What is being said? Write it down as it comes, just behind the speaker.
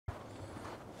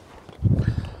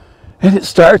And it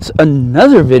starts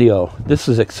another video. This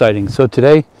is exciting. So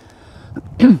today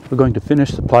we're going to finish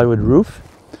the plywood roof,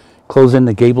 close in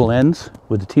the gable ends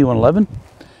with the T111.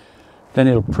 Then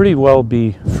it'll pretty well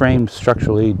be framed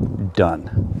structurally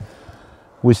done.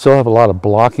 We still have a lot of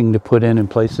blocking to put in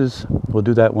places. We'll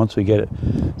do that once we get it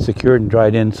secured and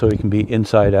dried in so we can be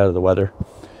inside out of the weather.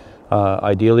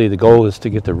 Ideally, the goal is to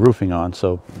get the roofing on,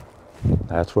 so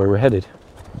that's where we're headed.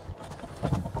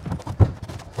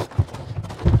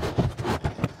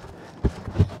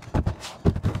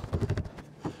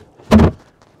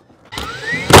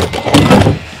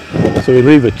 So we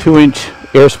leave a 2-inch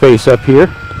airspace up here,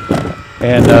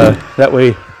 and that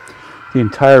way the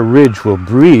entire ridge will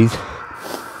breathe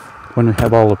when we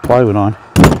have all the plywood on.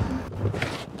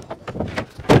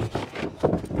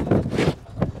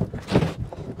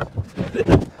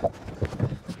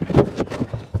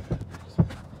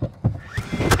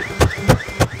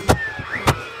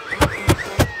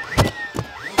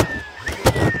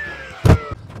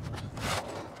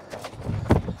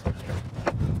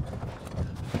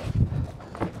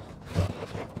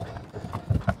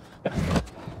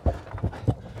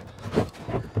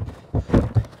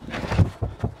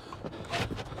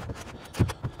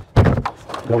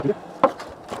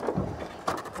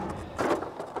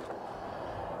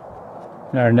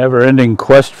 In our never-ending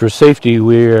quest for safety,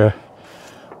 we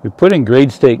put in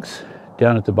grade stakes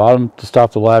down at the bottom to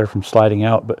stop the ladder from sliding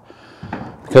out, but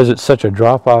because it's such a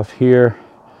drop-off here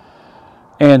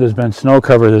and there's been snow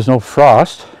cover, there's no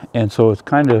frost, and so it's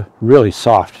kind of really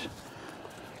soft.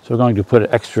 So we're going to put an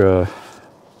extra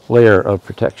layer of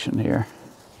protection here.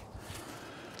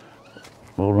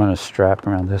 We'll run a strap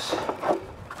around this.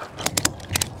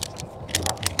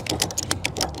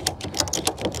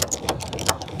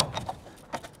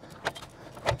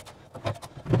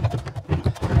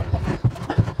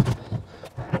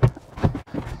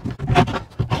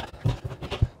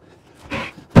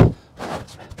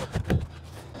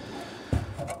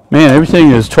 Man,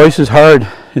 everything is twice as hard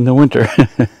in the winter.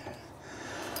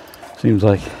 Seems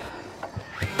like.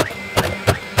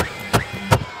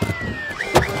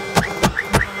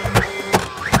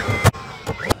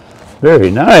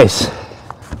 Very nice.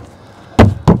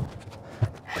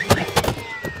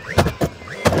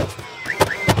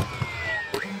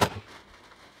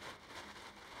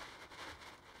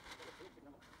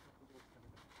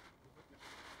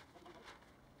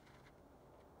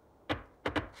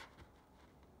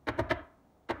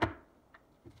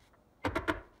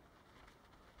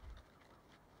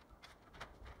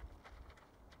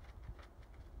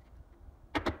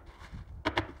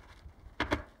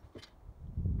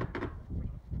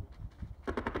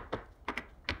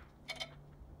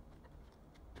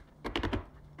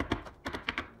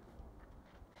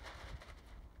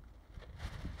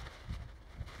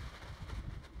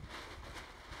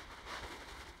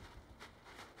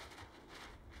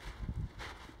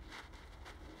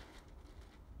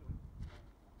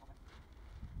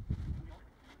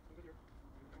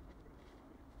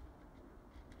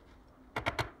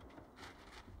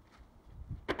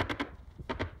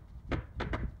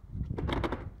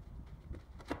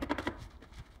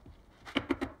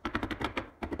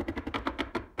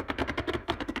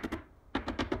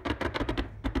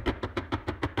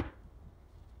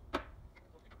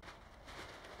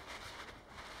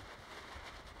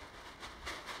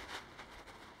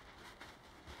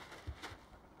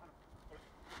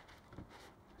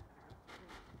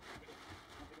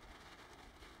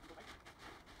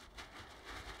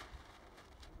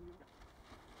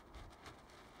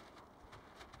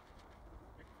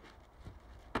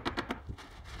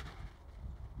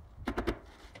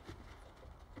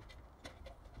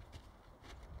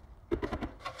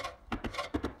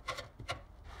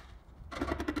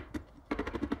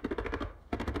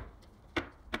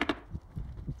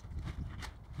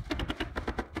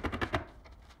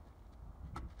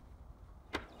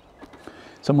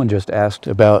 Someone just asked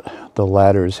about the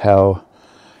ladders, how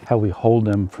we hold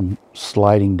them from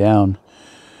sliding down.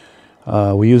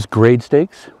 We use grade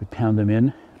stakes. We pound them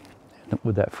in.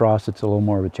 With that frost, it's a little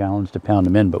more of a challenge to pound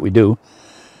them in, but we do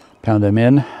pound them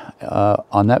in.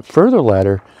 On that further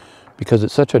ladder, because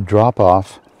it's such a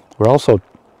drop-off, we're also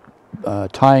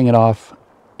tying it off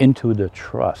into the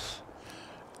truss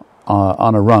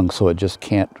on a rung, so it just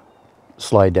can't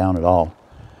slide down at all.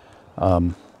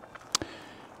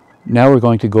 Now we're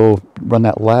going to go run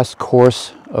that last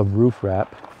course of roof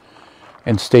wrap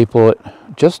and staple it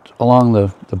just along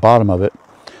the bottom of it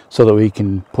so that we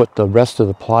can put the rest of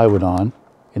the plywood on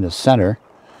in the center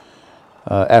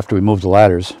after we move the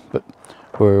ladders. But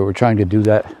we're trying to do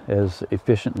that as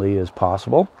efficiently as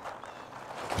possible.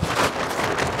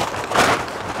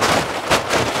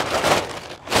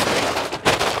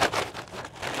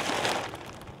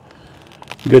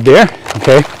 Good there?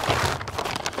 Okay.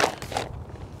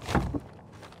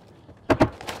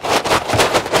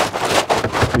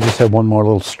 We just have one more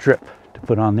little strip to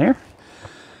put on there.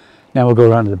 Now we'll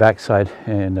go around to the back side,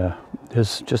 and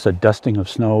there's just a dusting of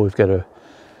snow we've got to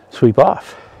sweep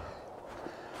off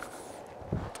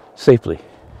safely.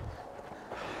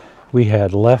 We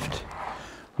had left,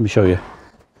 let me show you.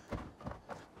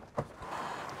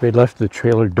 We had left the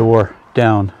trailer door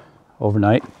down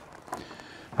overnight.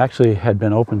 Actually had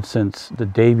been open since the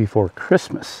day before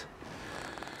Christmas.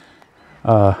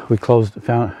 We closed,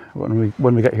 found when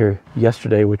we got here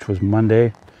yesterday, which was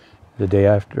Monday, the day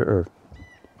after, or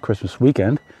Christmas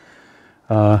weekend.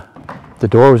 The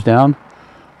door was down.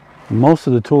 Most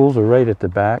of the tools are right at the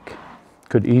back.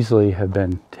 Could easily have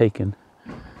been taken,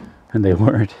 and they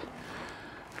weren't.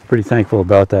 Pretty thankful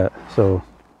about that. So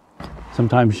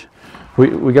sometimes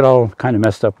we get all kind of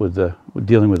messed up with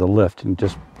dealing with the lift and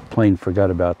just plain forgot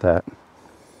about that.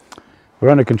 We're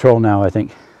under control now, I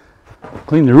think.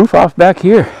 Clean the roof off back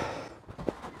here.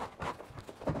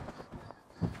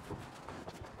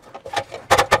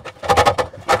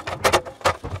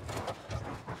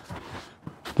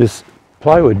 This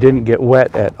plywood didn't get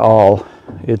wet at all.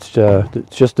 It's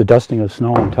just the dusting of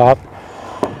snow on top.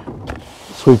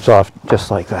 Sweeps off just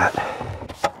like that.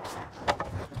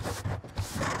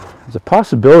 There's a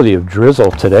possibility of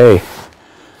drizzle today.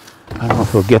 I don't know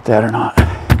if we'll get that or not.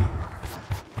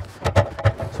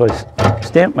 So I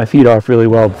stamped my feet off really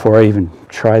well before I even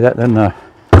try that. Then it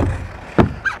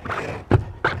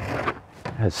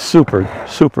has super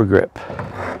grip.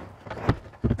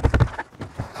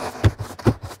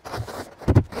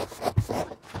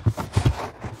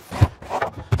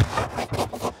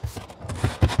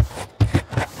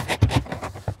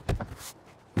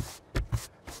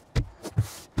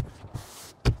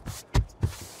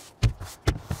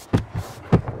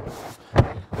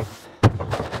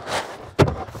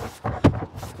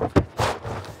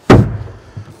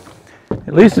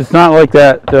 At least it's not like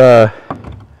that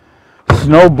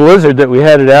snow blizzard that we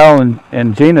had at Al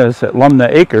and Gina's at Lumna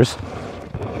Acres.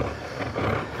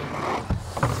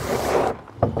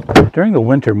 During the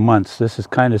winter months, this is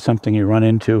kind of something you run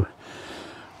into.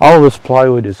 All of this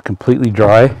plywood is completely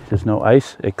dry. There's no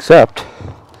ice except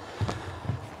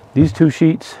these two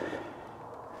sheets.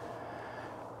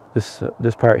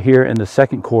 This part here and the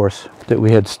second course that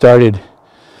we had started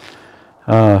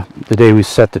the day we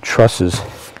set the trusses.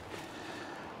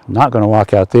 I'm not going to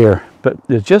walk out there, but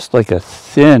there's just like a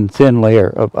thin layer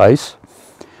of ice.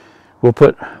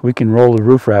 We can roll the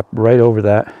roof wrap right over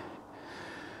that,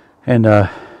 and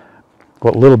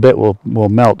what little bit will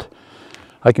melt.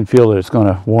 I can feel that it's going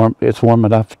to warm. It's warm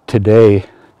enough today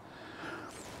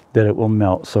that it will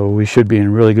melt, so we should be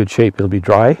in really good shape. It'll be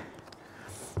dry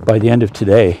by the end of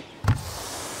today,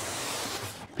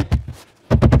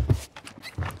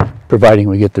 providing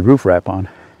we get the roof wrap on.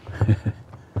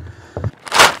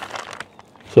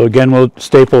 So again, we'll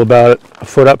staple about a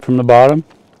foot up from the bottom.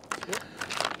 Yep.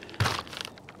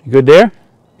 You good there?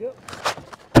 Yep.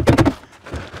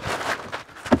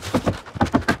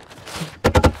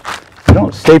 We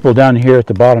don't staple down here at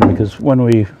the bottom because when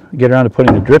we get around to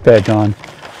putting the drip edge on,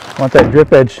 I want that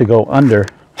drip edge to go under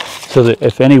so that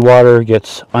if any water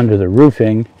gets under the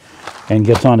roofing and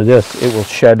gets onto this, it will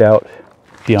shed out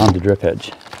beyond the drip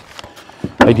edge,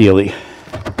 ideally.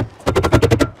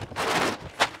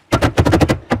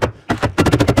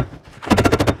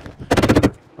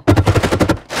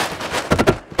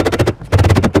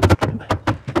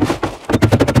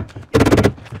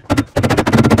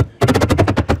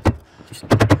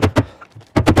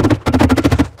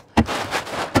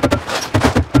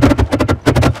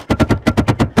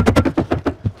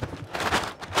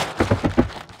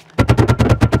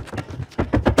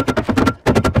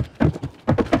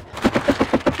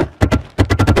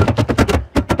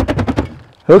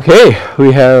 Okay,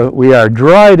 we are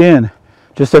dried in.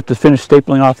 Just have to finish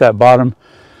stapling off that bottom.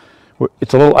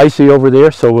 It's a little icy over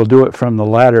there, so we'll do it from the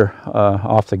ladder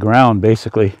off the ground,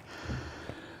 basically.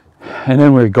 And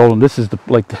then we're golden. This is the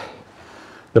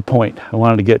point I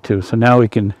wanted to get to. So now we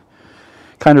can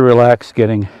kind of relax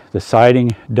getting the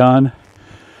siding done,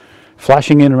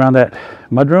 flashing in around that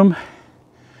mudroom.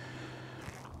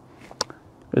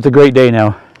 It's a great day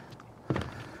now.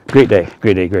 Great day,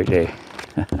 great day, great day.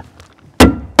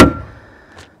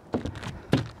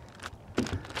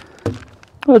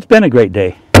 Well, it's been a great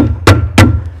day.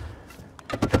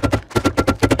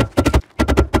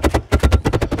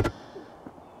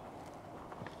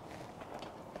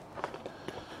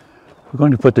 We're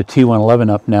going to put the T111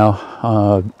 up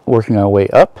now, working our way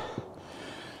up.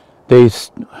 They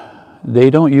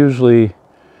don't usually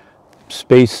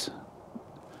space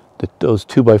those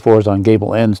 2x4s on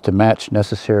gable ends to match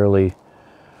necessarily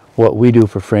what we do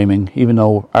for framing, even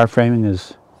though our framing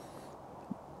is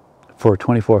for a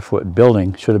 24-foot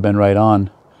building, should have been right on.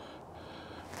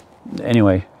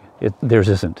 Anyway, theirs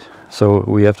isn't, so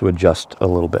we have to adjust a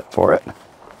little bit for it.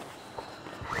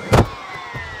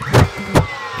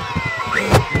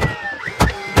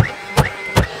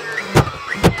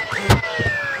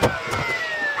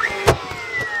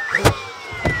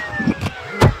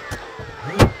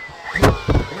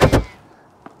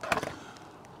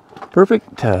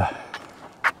 Perfect.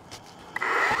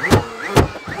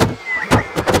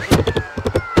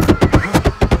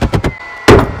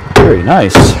 Very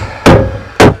nice.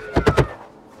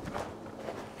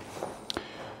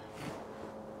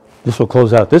 This will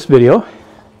close out this video.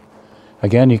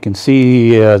 Again, you can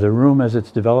see the room as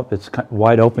it's developed. It's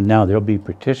wide open now. There'll be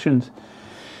partitions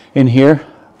in here.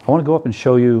 I want to go up and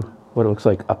show you what it looks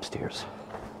like upstairs.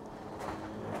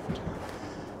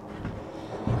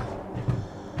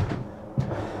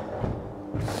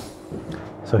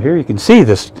 So here you can see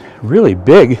this really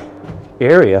big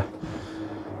area.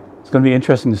 It's going to be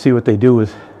interesting to see what they do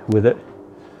with it.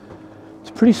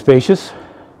 It's pretty spacious.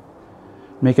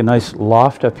 Make a nice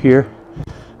loft up here.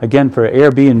 Again, for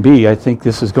Airbnb, I think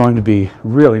this is going to be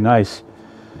really nice.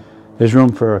 There's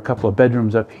room for a couple of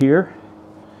bedrooms up here,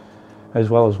 as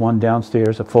well as one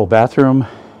downstairs, a full bathroom,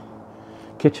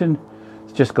 kitchen.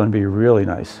 It's just going to be really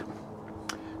nice.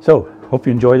 So, hope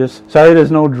you enjoyed this. Sorry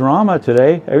there's no drama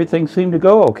today. Everything seemed to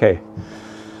go okay.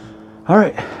 All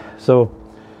right, so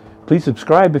please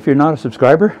subscribe if you're not a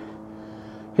subscriber.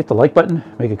 Hit the like button,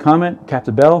 make a comment, tap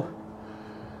the bell.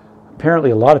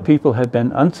 Apparently a lot of people have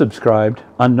been unsubscribed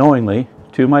unknowingly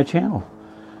to my channel.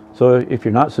 So if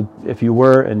you're not, if you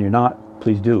were and you're not,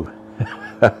 please do.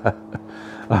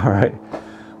 All right,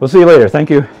 we'll see you later. Thank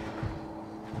you.